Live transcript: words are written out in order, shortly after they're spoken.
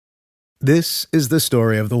This is the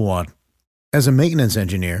story of the one. As a maintenance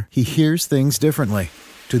engineer, he hears things differently.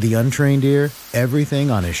 To the untrained ear,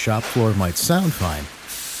 everything on his shop floor might sound fine,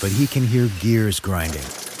 but he can hear gears grinding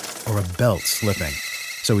or a belt slipping.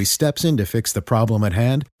 So he steps in to fix the problem at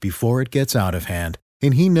hand before it gets out of hand.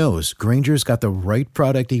 And he knows Grainger's got the right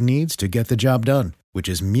product he needs to get the job done, which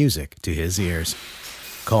is music to his ears.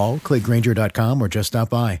 Call, click Grainger.com, or just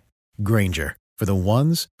stop by. Grainger, for the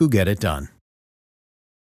ones who get it done.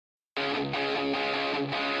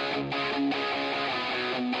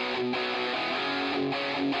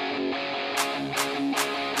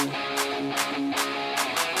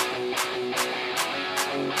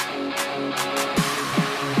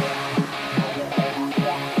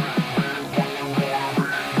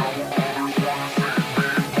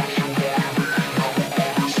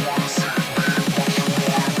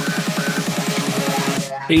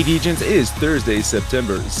 Hey, Degens, it is Thursday,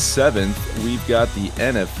 September 7th. We've got the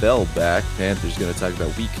NFL back. Panthers going to talk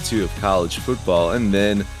about week 2 of college football, and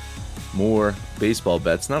then more baseball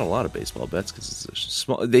bets. Not a lot of baseball bets because it's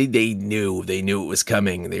small. They knew it was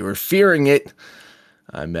coming. They were fearing it.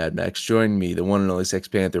 I'm Mad Max. Join me, the one and only Sex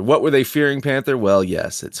Panther. What were they fearing, Panther? Well,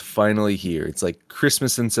 yes, it's finally here. It's like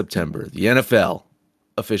Christmas in September. The NFL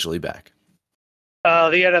officially back.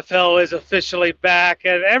 The NFL is officially back,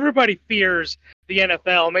 and everybody fears the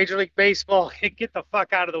NFL. Major League Baseball, get the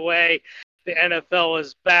fuck out of the way. The NFL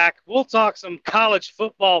is back. We'll talk some college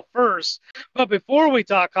football first, but before we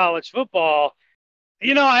talk college football,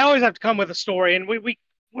 I always have to come with a story, and we're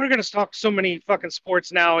going to talk so many fucking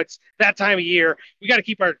sports now. It's that time of year. We got to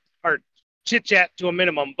keep our chit-chat to a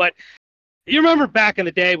minimum, but you remember back in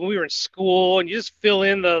the day when we were in school and you just fill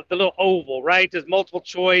in the little oval, right? There's multiple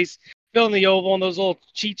choice. Fill in the oval and those little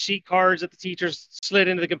cheat sheet cards that the teachers slid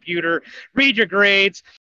into the computer. Read your grades.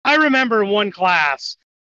 I remember in one class,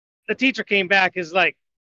 the teacher came back is like,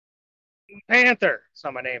 Panther,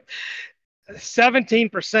 that's my name,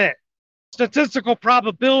 17%. Statistical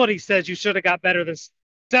probability says you should have got better than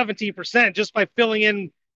 17% just by filling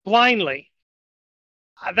in blindly.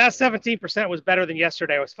 That 17% was better than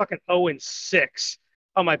yesterday. I was fucking 0-6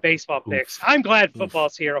 on my baseball picks. I'm glad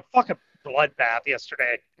football's here. A fucking bloodbath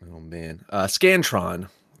yesterday. Oh man, Scantron.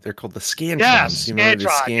 They're called the Scantrons. Yes, you remember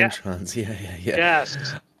Scantron, the Scantrons? Yeah.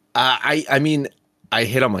 Yes. I mean, I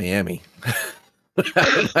hit on Miami.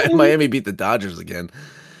 Miami beat the Dodgers again.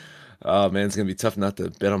 Oh man, it's gonna be tough not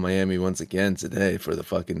to bet on Miami once again today for the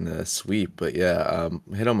fucking sweep. But yeah,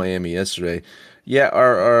 hit on Miami yesterday. Yeah,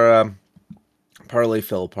 our parlay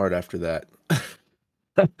fell apart after that.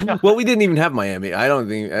 Well, we didn't even have Miami. I don't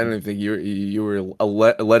think you were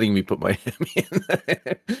letting me put Miami in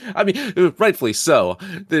there. I mean, rightfully so.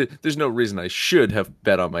 There's no reason I should have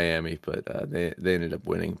bet on Miami, but they ended up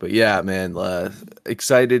winning. But yeah, man,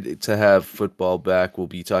 excited to have football back. We'll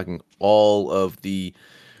be talking all of the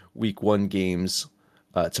week 1 games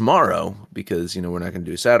tomorrow because we're not going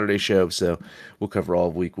to do a Saturday show, so we'll cover all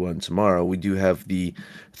of week 1 tomorrow. We do have the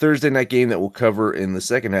Thursday night game that we'll cover in the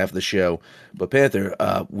second half of the show. But Panther,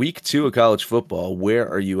 week 2 of college football, where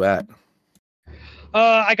are you at?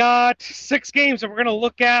 I got 6 games that we're going to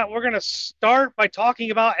look at. We're going to start by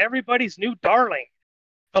talking about everybody's new darling.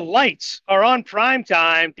 The lights are on prime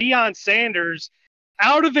time. Deion Sanders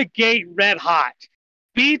out of the gate red hot.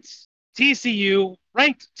 Beats TCU,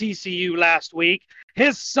 ranked TCU last week.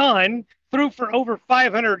 His son threw for over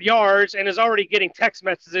 500 yards and is already getting text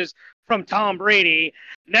messages from Tom Brady.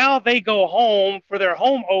 Now they go home for their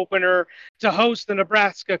home opener to host the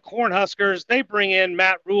Nebraska Cornhuskers. They bring in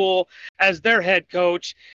Matt Rule as their head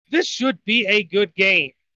coach. This should be a good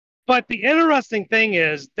game. But the interesting thing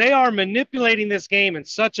is they are manipulating this game in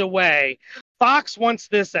such a way. Fox wants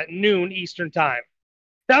this at noon Eastern time.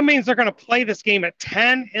 That means they're going to play this game at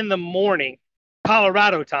 10 in the morning,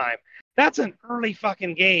 Colorado time. That's an early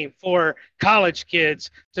fucking game for college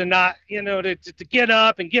kids to not, to get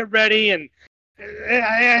up and get ready. And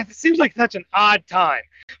it seems like such an odd time.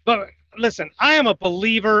 But listen, I am a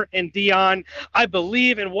believer in Deion. I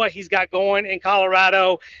believe in what he's got going in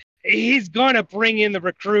Colorado. He's going to bring in the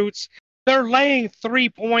recruits. They're laying 3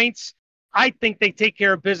 points. I think they take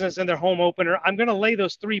care of business in their home opener. I'm going to lay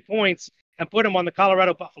those 3 points and put them on the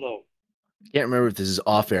Colorado Buffalo. Can't remember if this is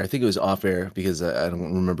off air. I think it was off air because I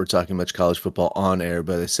don't remember talking much college football on air,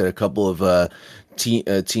 but I said a couple of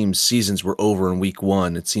teams' seasons were over in week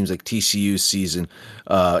 1. It seems like TCU's season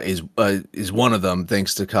is one of them,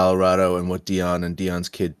 thanks to Colorado and what Deion and Deion's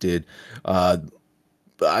kid did.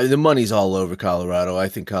 The money's all over Colorado. I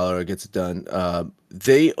think Colorado gets it done.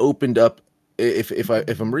 They opened up, if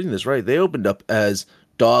I'm reading this right, they opened up as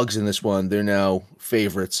dogs in this one. They're now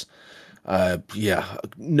favorites. Yeah,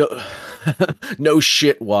 no, no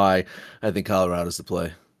shit. Why? I think Colorado's the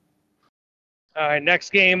play. All right,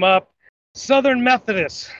 next game up, Southern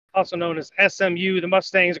Methodist, also known as SMU. The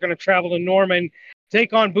Mustangs are going to travel to Norman,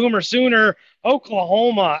 take on Boomer Sooner.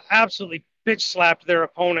 Oklahoma absolutely bitch slapped their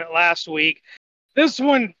opponent last week. This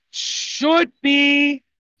one should be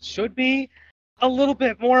a little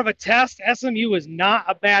bit more of a test. SMU is not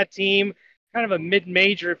a bad team, kind of a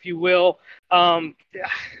mid-major, if you will.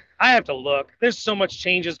 I have to look. There's so much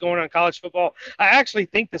changes going on in college football. I actually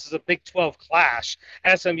think this is a Big 12 clash.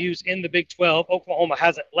 SMU's in the Big 12. Oklahoma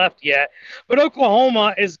hasn't left yet. But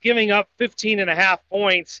Oklahoma is giving up 15.5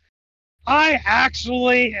 points. I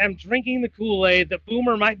actually am drinking the Kool-Aid that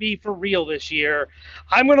Boomer might be for real this year.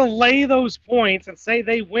 I'm going to lay those points and say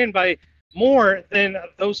they win by more than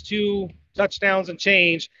those 2 touchdowns and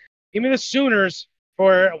change. Give me the Sooners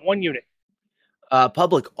for 1 unit.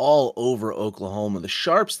 Public all over Oklahoma. The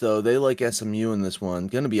Sharps, though, they like SMU in this one.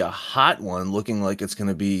 Going to be a hot one, looking like it's going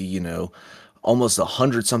to be, almost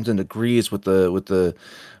 100-something degrees with the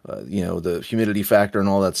the humidity factor and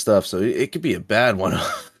all that stuff. So it could be a bad one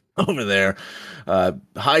over there.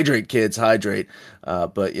 Hydrate, kids, hydrate.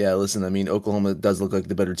 But yeah, listen, I mean, Oklahoma does look like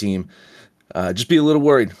the better team. Just be a little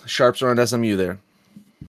worried. Sharps around SMU there.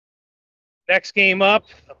 Next game up,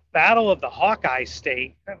 the Battle of the Hawkeye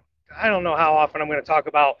State. I don't know how often I'm going to talk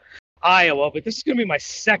about Iowa, but this is going to be my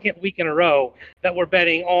second week in a row that we're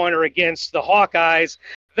betting on or against the Hawkeyes.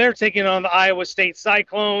 They're taking on the Iowa State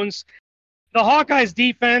Cyclones. The Hawkeyes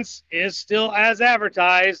defense is still as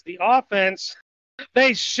advertised. The offense,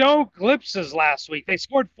 they showed glimpses last week. They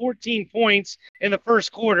scored 14 points in the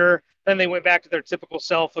first quarter. Then they went back to their typical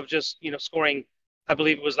self of just, scoring, I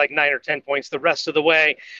believe it was like 9 or 10 points the rest of the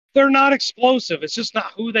way. They're not explosive. It's just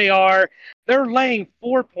not who they are. They're laying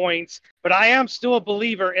 4 points, but I am still a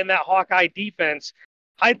believer in that Hawkeye defense.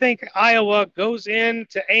 I think Iowa goes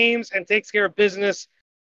into Ames and takes care of business.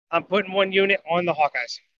 I'm putting 1 unit on the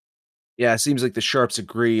Hawkeyes. Yeah, it seems like the Sharps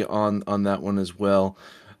agree on that one as well.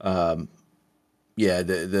 Yeah,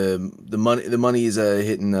 the money is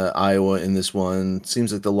hitting Iowa in this one.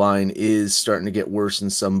 Seems like the line is starting to get worse in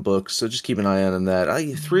some books, so just keep an eye out on that.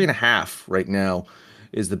 3.5 right now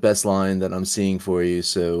is the best line that I'm seeing for you.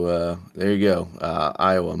 So there you go,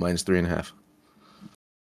 Iowa minus 3.5.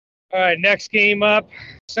 All right, next game up,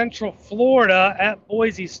 Central Florida at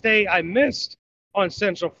Boise State. I missed on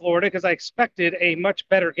Central Florida because I expected a much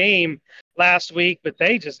better game last week, but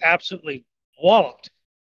they just absolutely walloped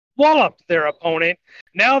their opponent.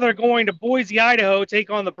 Now they're going to Boise, Idaho, take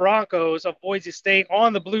on the Broncos of Boise State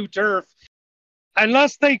on the blue turf.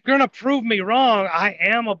 Unless they're going to prove me wrong, I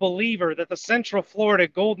am a believer that the Central Florida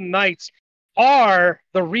Golden Knights are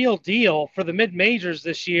the real deal for the mid-majors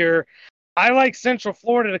this year. I like Central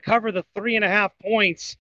Florida to cover the 3.5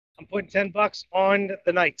 points. I'm putting $10 on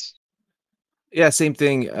the Knights. Yeah, same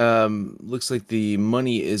thing. Looks like the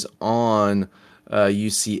money is on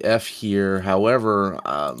UCF here. However,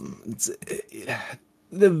 it's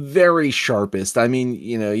the very sharpest. I mean,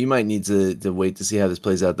 you might need to wait to see how this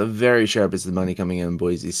plays out. The very sharpest of the money coming in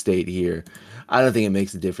Boise State here. I don't think it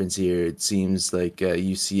makes a difference here. It seems like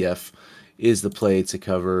UCF is the play to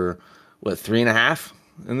cover 3.5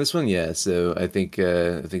 in this one. Yeah, so I think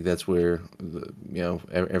that's where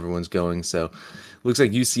everyone's going. So looks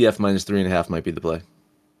like UCF minus 3.5 might be the play.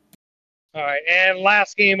 All right, and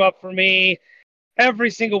last game up for me.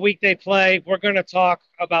 Every single week they play, we're going to talk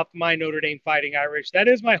about my Notre Dame Fighting Irish. That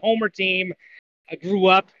is my homer team. I grew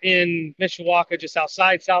up in Mishawaka, just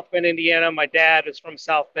outside South Bend, Indiana. My dad is from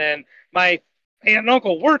South Bend. My aunt and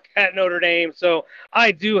uncle work at Notre Dame, so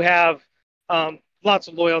I do have lots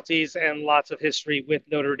of loyalties and lots of history with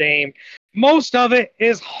Notre Dame. Most of it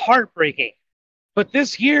is heartbreaking, but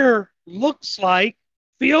this year looks like,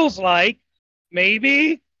 feels like,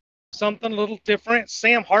 maybe something a little different.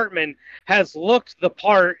 Sam Hartman has looked the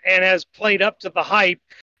part and has played up to the hype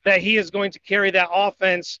that he is going to carry that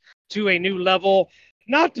offense to a new level.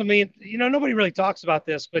 Not to me, nobody really talks about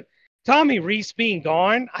this, but Tommy Rees being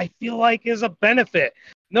gone, I feel like is a benefit.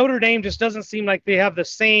 Notre Dame just doesn't seem like they have the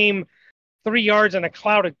same 3 yards in a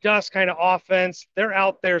cloud of dust kind of offense. They're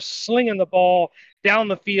out there slinging the ball down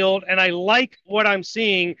the field, and I like what I'm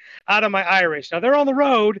seeing out of my Irish. Now, they're on the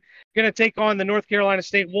road, going to take on the North Carolina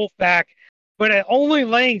State Wolfpack, but at only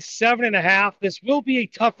laying 7.5, this will be a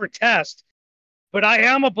tougher test. But I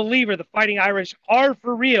am a believer the Fighting Irish are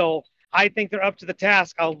for real. I think they're up to the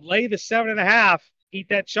task. I'll lay the 7.5, eat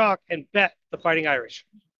that chalk, and bet the Fighting Irish.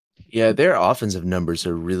 Yeah, their offensive numbers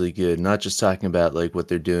are really good. Not just talking about like what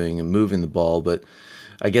they're doing and moving the ball, but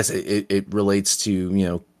I guess it relates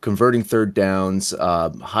to, converting third downs,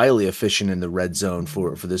 highly efficient in the red zone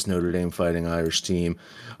for this Notre Dame Fighting Irish team.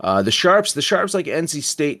 The Sharps like NC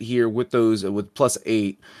State here with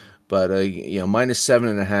 +8, but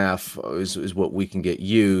 -7.5 is what we can get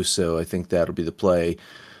you. So I think that'll be the play.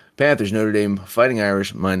 Panthers, Notre Dame Fighting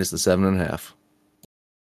Irish -7.5.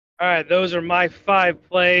 All right, those are my 5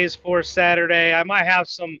 plays for Saturday. I might have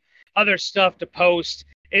some other stuff to post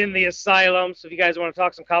in the asylum, so if you guys want to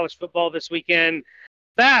talk some college football this weekend,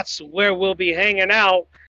 that's where we'll be hanging out.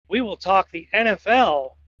 We will talk the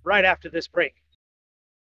NFL right after this break.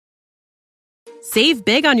 Save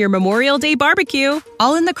big on your Memorial Day barbecue,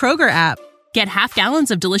 all in the Kroger app. Get half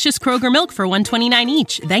gallons of delicious Kroger milk for $1.29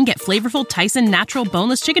 each. Then get flavorful Tyson natural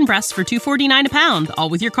boneless chicken breasts for $2.49 a pound, all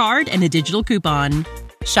with your card and a digital coupon.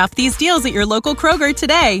 Shop these deals at your local Kroger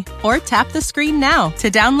today, or tap the screen now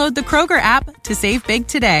to download the Kroger app to save big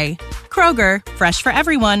today. Kroger, fresh for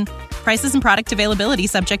everyone. Prices and product availability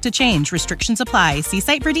subject to change. Restrictions apply. See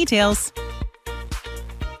site for details.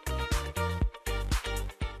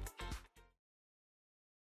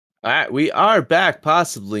 All right, we are back.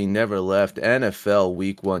 Possibly never left. NFL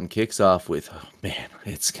Week 1 kicks off with,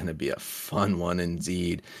 it's going to be a fun one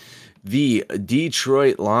indeed. The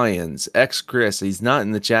Detroit Lions, Chris, he's not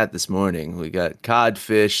in the chat this morning. We got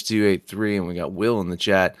Codfish283 and we got Will in the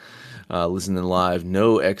chat listening live.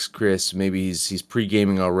 No Chris, maybe he's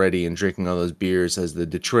pre-gaming already and drinking all those beers as the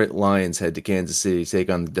Detroit Lions head to Kansas City to take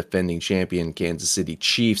on the defending champion Kansas City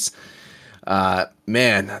Chiefs.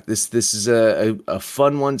 This is a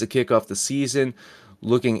fun one to kick off the season.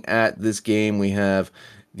 Looking at this game, we have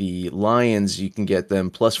the Lions. You can get them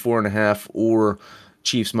 +4.5 or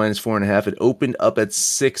Chiefs -4.5. It opened up at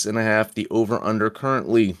 6.5. The over/under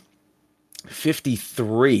currently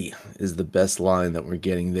 53 is the best line that we're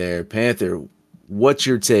getting there. Panther, what's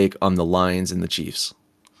your take on the Lions and the Chiefs?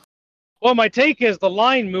 Well, my take is the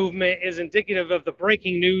line movement is indicative of the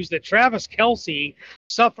breaking news that Travis Kelce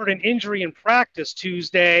suffered an injury in practice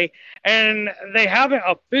Tuesday, and they haven't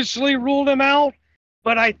officially ruled him out,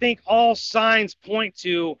 but I think all signs point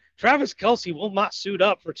to Travis Kelce will not suit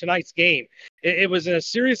up for tonight's game. It was a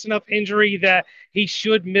serious enough injury that he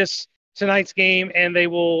should miss tonight's game, and they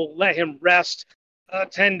will let him rest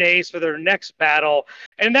 10 days for their next battle.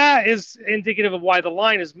 And that is indicative of why the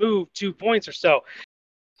line has moved 2 points or so.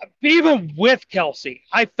 Even with Kelce,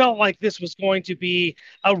 I felt like this was going to be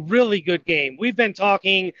a really good game. We've been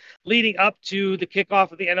talking leading up to the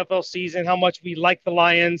kickoff of the NFL season, how much we like the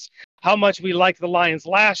Lions, how much we liked the Lions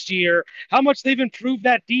last year, how much they've improved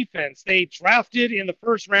that defense. They drafted in the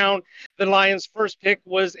first round. The Lions' first pick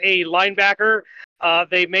was a linebacker.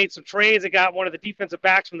 They made some trades. They got one of the defensive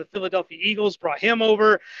backs from the Philadelphia Eagles, brought him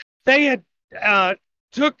over. They had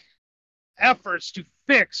took efforts to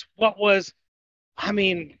fix what was,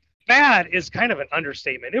 bad is kind of an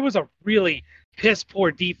understatement. It was a really piss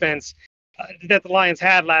poor defense that the Lions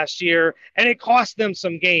had last year, and it cost them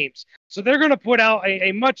some games. So they're going to put out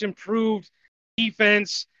a much improved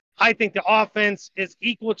defense. I think the offense is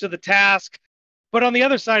equal to the task. But on the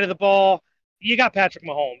other side of the ball, you got Patrick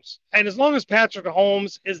Mahomes. And as long as Patrick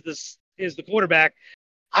Mahomes is the quarterback,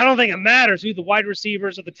 I don't think it matters who the wide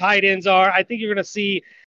receivers or the tight ends are. I think you're going to see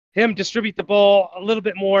him distribute the ball a little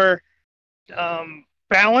bit more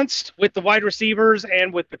balanced with the wide receivers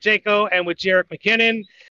and with Pacheco and with Jerick McKinnon.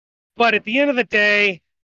 But at the end of the day,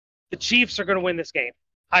 the Chiefs are going to win this game.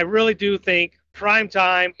 I really do think prime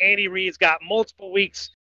time, Andy Reid's got multiple weeks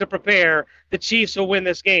to prepare. The Chiefs will win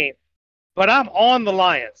this game. But I'm on the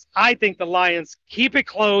Lions. I think the Lions keep it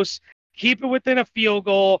close, keep it within a field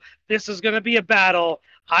goal. This is going to be a battle.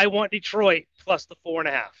 I want Detroit plus the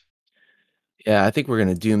 4.5. Yeah, I think we're going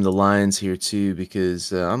to doom the Lions here too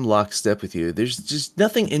because I'm lockstep with you. There's just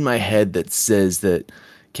nothing in my head that says that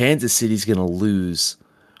Kansas City's going to lose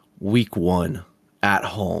week 1 at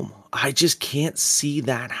home. I just can't see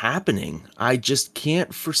that happening. I just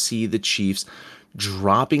can't foresee the Chiefs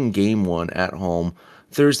dropping game 1 at home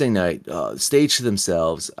Thursday night, stage to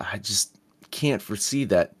themselves. I just can't foresee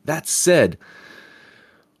that. That said,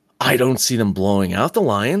 I don't see them blowing out the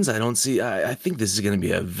Lions. I think this is going to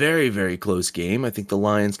be a very, very close game. I think the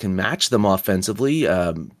Lions can match them offensively.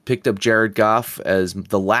 Picked up Jared Goff as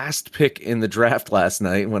the last pick in the draft last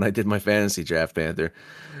night when I did my fantasy draft, Panther.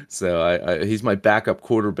 So he's my backup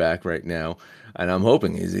quarterback right now, and I'm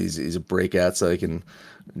hoping he's a breakout so I can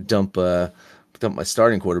dump my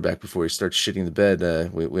starting quarterback before he starts shitting the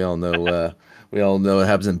bed. We all know we all know what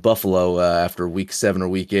happens in Buffalo after week 7 or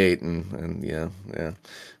week 8, and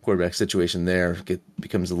quarterback situation there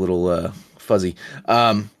becomes a little fuzzy.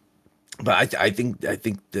 But I think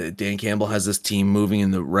that Dan Campbell has this team moving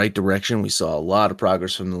in the right direction. We saw a lot of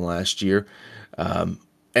progress from the last year, um,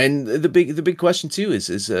 and the big question too is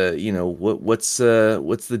what's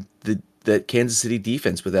the that Kansas City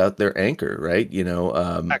defense without their anchor, right?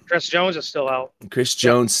 Chris Jones is still out. Chris Yep.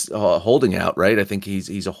 Jones holding out, right? I think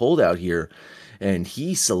he's a holdout here, and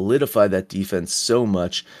he solidified that defense so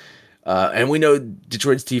much. And we know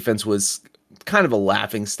Detroit's defense was kind of a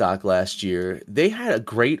laughing stock last year. They had a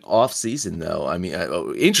great offseason, though. I mean,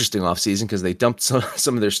 interesting offseason because they dumped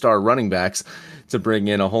some of their star running backs to bring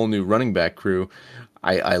in a whole new running back crew.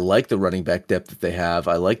 I like the running back depth that they have.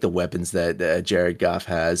 I like the weapons that Jared Goff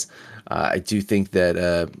has. I do think that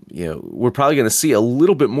we're probably going to see a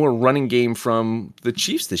little bit more running game from the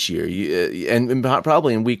Chiefs this year, and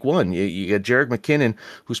probably in Week 1. You got Jerick McKinnon,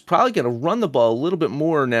 who's probably going to run the ball a little bit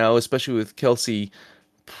more now, especially with Kelce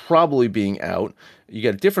probably being out. You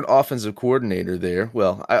got a different offensive coordinator there.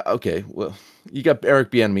 Well, you got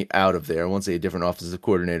Eric Bieniemy out of there. I won't say a different offensive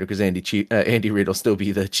coordinator because Andy Reid will still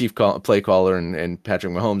be the play caller, and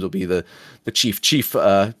Patrick Mahomes will be the chief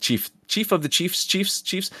of the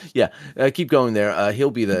Chiefs. Yeah, keep going there. He'll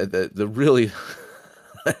be the really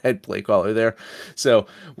head play caller there. So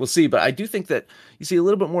we'll see. But I do think that you see a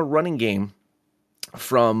little bit more running game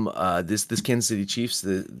from this Kansas City Chiefs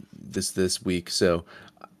this week. So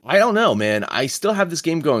I don't know, man. I still have this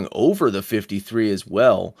game going over the 53 as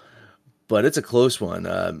well, but it's a close one.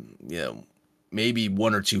 Maybe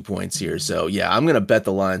 1 or 2 points here. So yeah, I'm gonna bet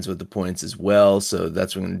the lines with the points as well. So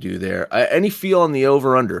that's what I'm gonna do there. Any feel on the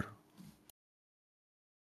over under?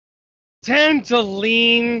 Tend to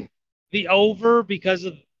lean the over because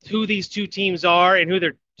of who these two teams are and who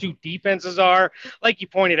their two defenses are. Like you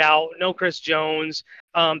pointed out, no Chris Jones.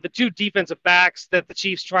 The two defensive backs that the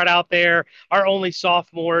Chiefs tried out there are only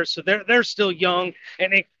sophomores, so they're still young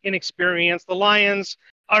and inexperienced. The Lions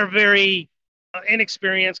are very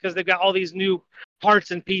inexperienced because they've got all these new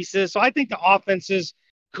parts and pieces. So I think the offenses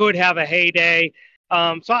could have a heyday.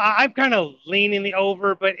 So I'm kind of leaning the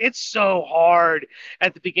over, but it's so hard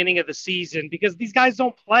at the beginning of the season because these guys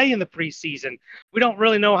don't play in the preseason. We don't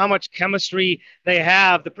really know how much chemistry they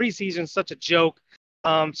have. The preseason is such a joke.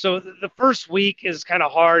 So the first week is kind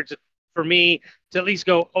of hard for me to at least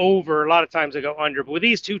go over. A lot of times I go under, but with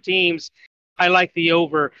these two teams, I like the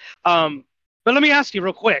over. But let me ask you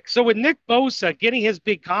real quick. So with Nick Bosa getting his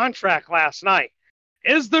big contract last night,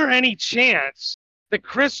 is there any chance that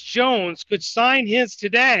Chris Jones could sign his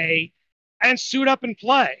today and suit up and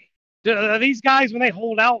play? These guys, when they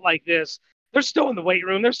hold out like this, they're still in the weight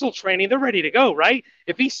room. They're still training. They're ready to go, right?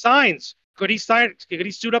 If he signs, could he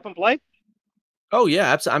suit up and play? Oh yeah,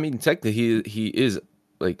 absolutely. I mean, technically he is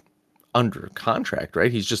like under contract,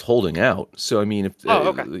 right? He's just holding out. So I mean, if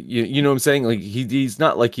okay. You know what I'm saying? Like he's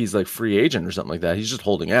not like he's like free agent or something like that. He's just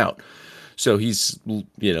holding out. So he's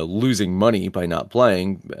losing money by not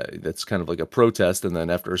playing. That's kind of like a protest, and then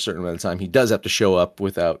after a certain amount of time, he does have to show up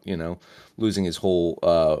without losing his whole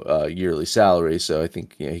yearly salary. So I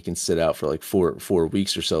think he can sit out for like four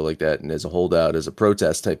weeks or so like that, and as a holdout, as a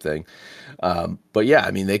protest type thing. But yeah, I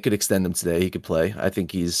mean, they could extend him today. He could play. I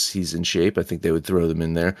think he's in shape. I think they would throw them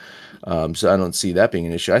in there. So I don't see that being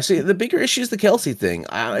an issue. I see the bigger issue is the Kelce thing.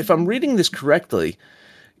 If I'm reading this correctly,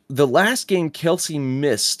 the last game Kelce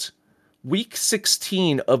missed, Week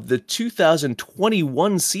 16 of the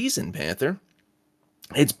 2021 season, Panther.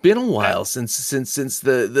 It's been a while since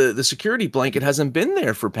the security blanket hasn't been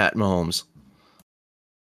there for Pat Mahomes.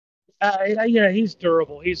 Yeah, he's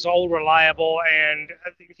durable. He's all reliable. And,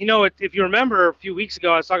 if you remember a few weeks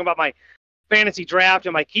ago, I was talking about my fantasy draft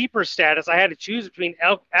and my keeper status. I had to choose between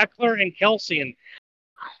Eckler and Kelce. And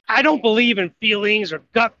I don't believe in feelings or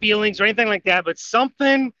gut feelings or anything like that, but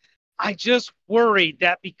I just worried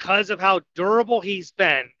that because of how durable he's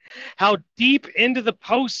been, how deep into the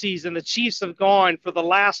postseason the Chiefs have gone for the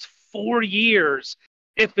last 4 years,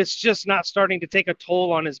 if it's just not starting to take a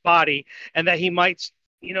toll on his body and that he might,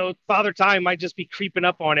 Father Time might just be creeping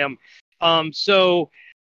up on him. I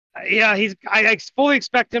fully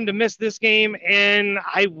expect him to miss this game, and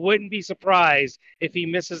I wouldn't be surprised if he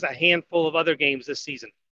misses a handful of other games this season.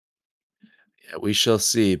 Yeah, we shall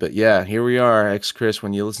see. But yeah, here we are, Chris.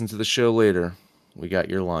 When you listen to the show later, we got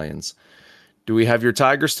your Lions. Do we have your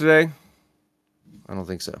Tigers today? I don't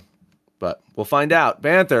think so. But we'll find out.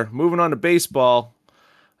 Panther, moving on to baseball.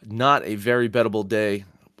 Not a very bettable day,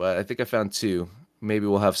 but I think I found 2. Maybe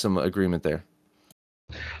we'll have some agreement there.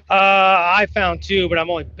 I found 2, but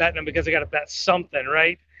I'm only betting them because I got to bet something,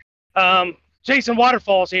 right? Jason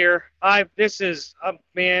Waterfall's here.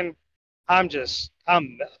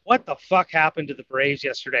 What the fuck happened to the Braves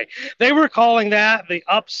yesterday? They were calling that the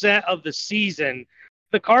upset of the season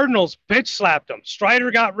the Cardinals bitch slapped them.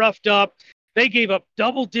 Strider got roughed up. They gave up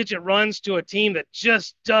double-digit runs to a team that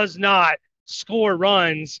just does not score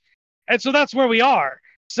runs. And so that's where we are.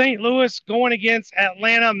 St. Louis going against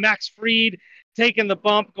Atlanta. Max Fried taking the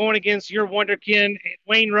bump, going against your wonderkin,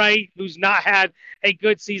 Wainwright, who's not had a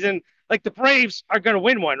good season. Like, the Braves are going to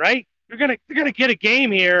win one, right? They're gonna get a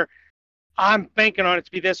game here. I'm banking on it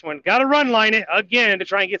to be this one. Got to run line it again to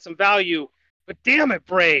try and get some value. But damn it,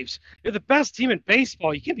 Braves. You're the best team in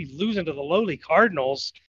baseball. You can't be losing to the lowly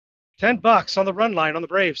Cardinals. $10 on the run line on the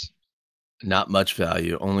Braves. Not much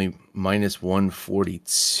value. Only minus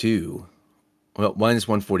 142. Well, minus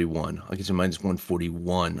 141. I'll get you minus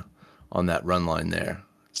 141 on that run line there.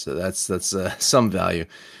 So that's some value.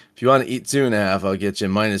 If you want to eat 2.5, I'll get you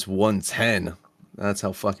minus 110. That's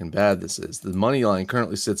how fucking bad this is. The money line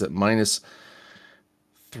currently sits at minus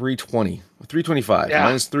 320, 325, yeah.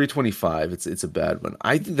 Minus 325. It's a bad one.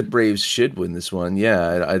 I think the Braves should win this one.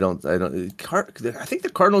 Yeah, I think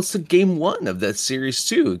the Cardinals took game 1 of that series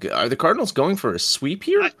too. Are the Cardinals going for a sweep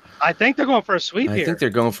here? I think they're going for a sweep here. I think they're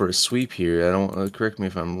going for a sweep here. I don't correct me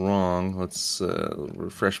if I'm wrong. Let's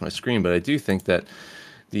refresh my screen, but I do think that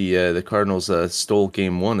the Cardinals stole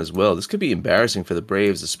game 1 as well. This could be embarrassing for the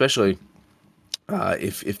Braves, especially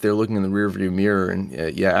if they're looking in the rearview mirror. And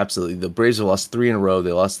yeah, absolutely. The Braves have lost 3 in a row.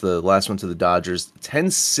 They lost the last one to the Dodgers,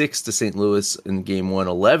 10-6 to St. Louis in game 1,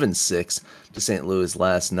 11-6 to St. Louis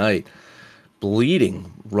last night.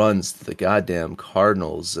 Bleeding runs to the goddamn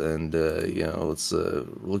Cardinals. And, let's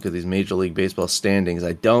look at these Major League Baseball standings.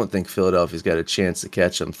 I don't think Philadelphia's got a chance to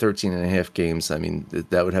catch them. 13.5 games. I mean,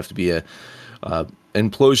 that would have to be a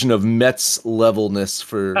implosion of Mets levelness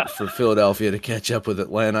for Philadelphia to catch up with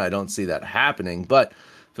Atlanta. I don't see that happening, but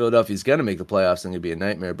Philadelphia's going to make the playoffs and going to be a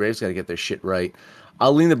nightmare. Braves got to get their shit right.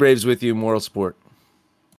 I'll lean the Braves with you, moral support.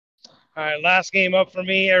 All right, last game up for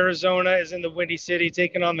me. Arizona is in the Windy City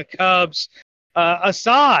taking on the Cubs.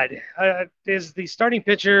 Assad is the starting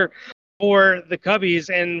pitcher for the Cubbies,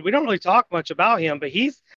 and we don't really talk much about him, but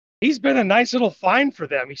he's been a nice little find for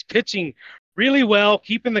them. He's pitching really well,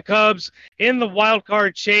 keeping the Cubs in the wild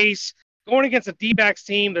card chase, going against a D-backs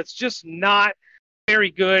team that's just not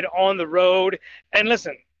very good on the road. And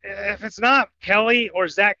listen, if it's not Kelly or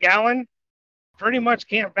Zach Gallen, pretty much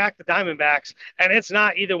can't back the Diamondbacks, and it's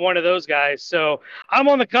not either one of those guys. So I'm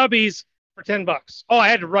on the Cubbies for $10. Oh, I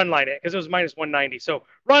had to run line it because it was minus 190. So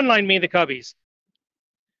run line me the Cubbies.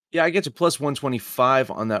 Yeah, I get you plus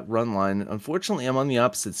 125 on that run line. Unfortunately, I'm on the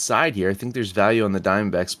opposite side here. I think there's value on the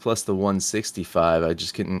Diamondbacks plus the 165. I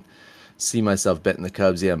just couldn't see myself betting the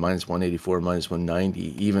Cubs. Yeah, minus 184, minus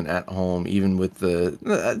 190, even at home, even with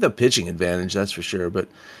the pitching advantage, that's for sure. But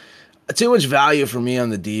too much value for me on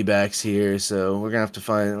the D-backs here, so we're gonna have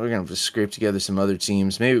to scrape together some other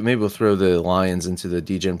teams. Maybe we'll throw the Lions into the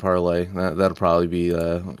D-Gen parlay. That'll probably be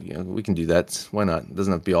we can do that. Why not? It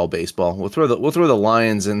doesn't have to be all baseball. We'll throw the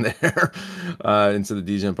Lions in there into the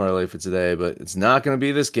D-Gen parlay for today, but it's not gonna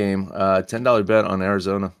be this game. $10 bet on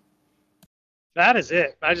Arizona. That is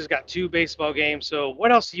it. I just got 2 baseball games. So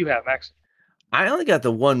what else do you have, Max? I only got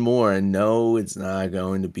the one more, and no, it's not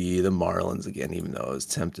going to be the Marlins again, even though I was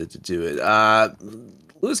tempted to do it.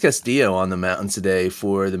 Luis Castillo on the mountain today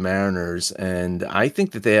for the Mariners, and I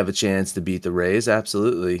think that they have a chance to beat the Rays.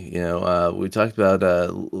 Absolutely. We talked about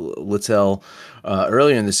Littell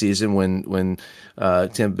earlier in the season when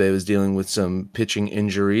Tampa Bay was dealing with some pitching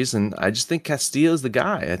injuries, and I just think Castillo's the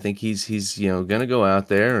guy. I think he's going to go out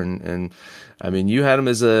there and I mean, you had him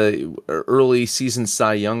as a early season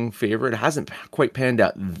Cy Young favorite. It hasn't quite panned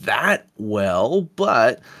out that well,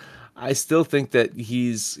 but I still think that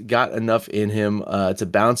he's got enough in him to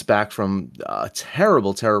bounce back from a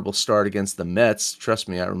terrible, terrible start against the Mets. Trust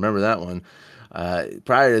me, I remember that one.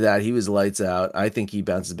 Prior to that, he was lights out. I think he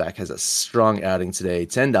bounces back, has a strong outing today.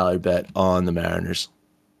 $10 bet on the Mariners.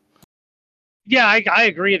 Yeah, I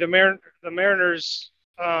agree. The Mariners,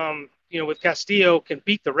 with Castillo can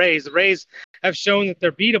beat the Rays. The Rays have shown that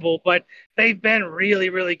they're beatable, but they've been really,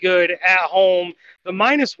 really good at home. The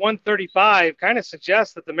minus 135 kind of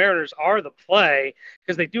suggests that the Mariners are the play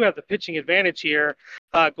because they do have the pitching advantage here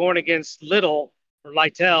going against Little or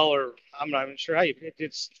Lytle, or I'm not even sure how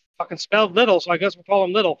it's fucking spelled Little, so I guess we'll call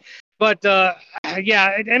him Little. But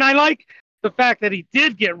yeah, and I like the fact that he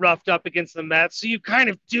did get roughed up against the Mets, so you kind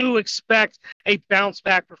of do expect a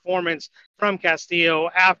bounce-back performance from Castillo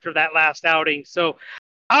after that last outing. So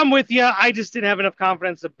I'm with you. I just didn't have enough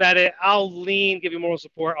confidence to bet it. I'll give you moral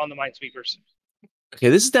support on the Minesweepers. Okay,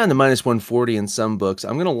 this is down to minus 140 in some books.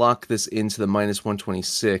 I'm going to lock this into the minus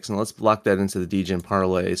 126, and let's lock that into the D-Gen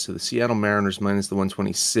parlay. So the Seattle Mariners minus the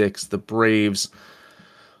 126, the Braves,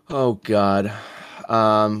 oh God.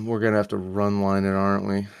 We're going to have to run line it, aren't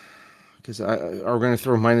we? Because are we going to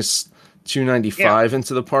throw minus 295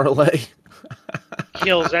 into the parlay?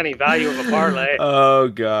 Kills any value of a parlay. Oh,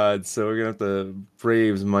 God. So we're going to have to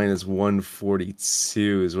Braves minus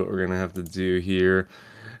 142 is what we're going to have to do here.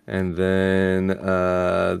 And then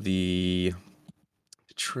the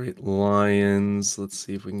Detroit Lions. Let's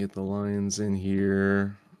see if we can get the Lions in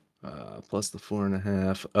here. Plus the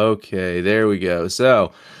 4.5. Okay, there we go.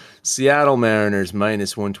 So Seattle Mariners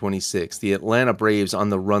minus 126. The Atlanta Braves on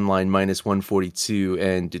the run line minus 142.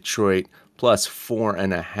 And Detroit plus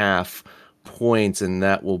 4.5 points. And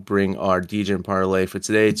that will bring our DGen parlay for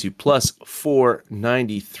today to plus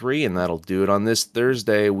 493. And that'll do it on this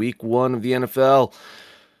Thursday, week 1 of the NFL.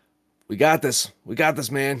 We got this. We got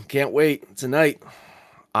this, man. Can't wait. Tonight,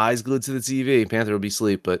 eyes glued to the TV. Panther will be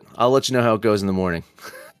asleep, but I'll let you know how it goes in the morning.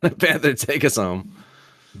 Panther, take us home.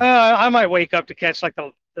 I might wake up to catch like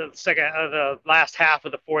the the last half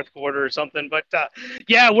of the fourth quarter or something. But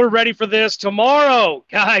yeah, we're ready for this. Tomorrow,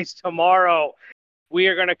 guys, tomorrow, we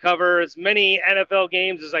are going to cover as many NFL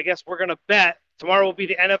games as I guess we're going to bet. Tomorrow will be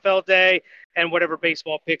the NFL day and whatever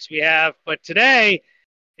baseball picks we have. But today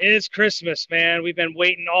is Christmas, man. We've been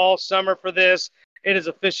waiting all summer for this. It is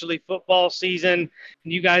officially football season.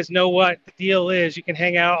 And you guys know what the deal is. You can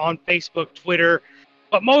hang out on Facebook, Twitter,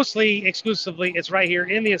 but mostly, exclusively, it's right here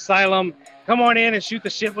in the Asylum. Come on in and shoot the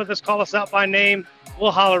shit with us. Call us out by name.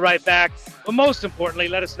 We'll holler right back. But most importantly,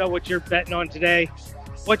 let us know what you're betting on today,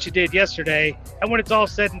 what you did yesterday. And when it's all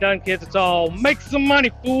said and done, kids, it's all make some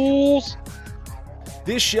money, fools.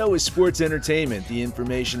 This show is sports entertainment. The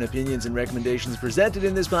information, opinions, and recommendations presented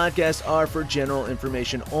in this podcast are for general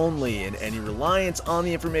information only, and any reliance on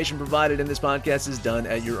the information provided in this podcast is done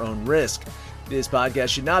at your own risk. This podcast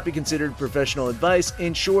should not be considered professional advice.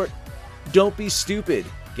 In short, don't be stupid.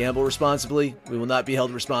 Gamble responsibly. We will not be held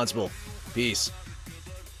responsible. Peace.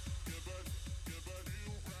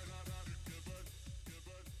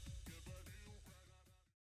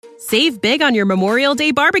 Save big on your Memorial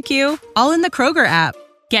Day barbecue, all in the Kroger app.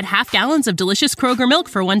 Get half gallons of delicious Kroger milk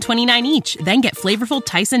for $1.29 each. Then get flavorful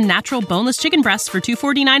Tyson natural boneless chicken breasts for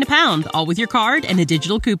 $2.49 a pound, all with your card and a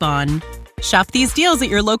digital coupon. Shop these deals at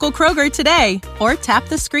your local Kroger today, or tap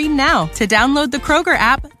the screen now to download the Kroger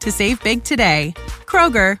app to save big today.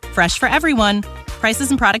 Kroger, fresh for everyone.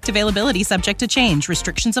 Prices and product availability subject to change.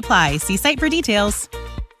 Restrictions apply. See site for details.